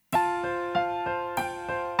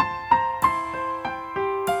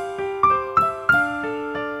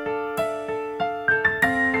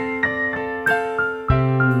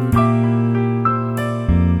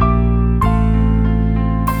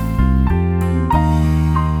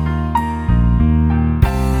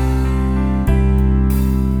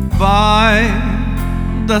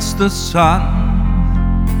does the sun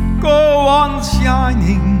go on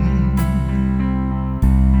shining?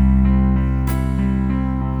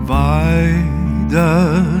 Why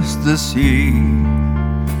does the sea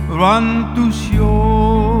run to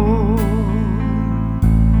shore?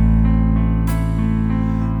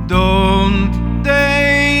 Don't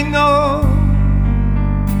they know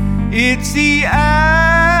it's the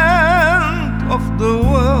end of the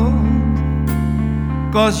world?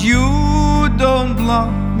 'Cause you don't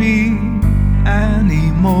love me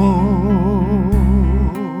anymore.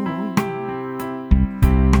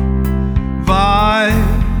 Why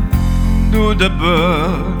do the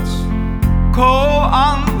birds go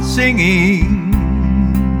on singing?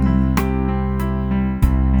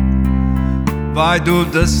 Why do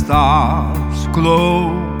the stars glow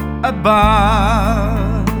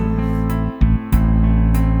above?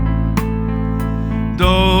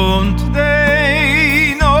 Don't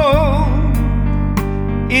they know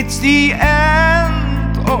it's the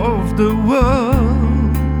end of the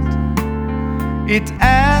world? It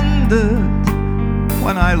ended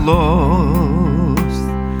when I lost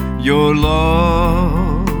your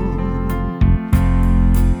love.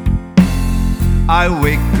 I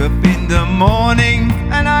wake up in the morning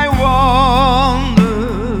and I wonder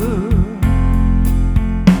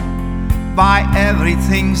why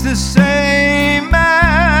everything's the same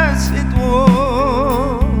as it was.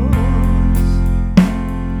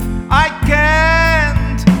 I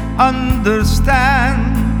can't understand,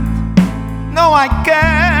 no, I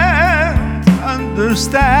can't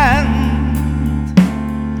understand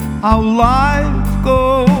how life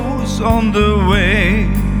goes on the way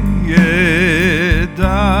it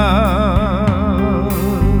does.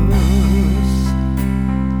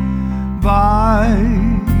 Why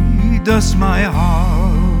does my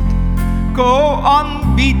heart go on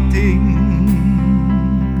beating?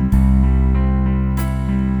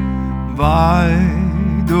 Why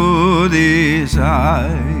do these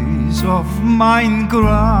eyes of mine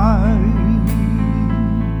cry?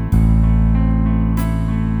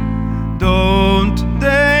 Don't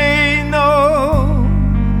they know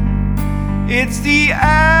it's the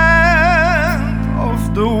end of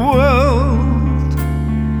the world?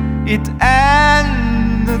 It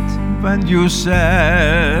ended when you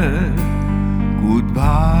said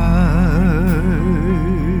goodbye.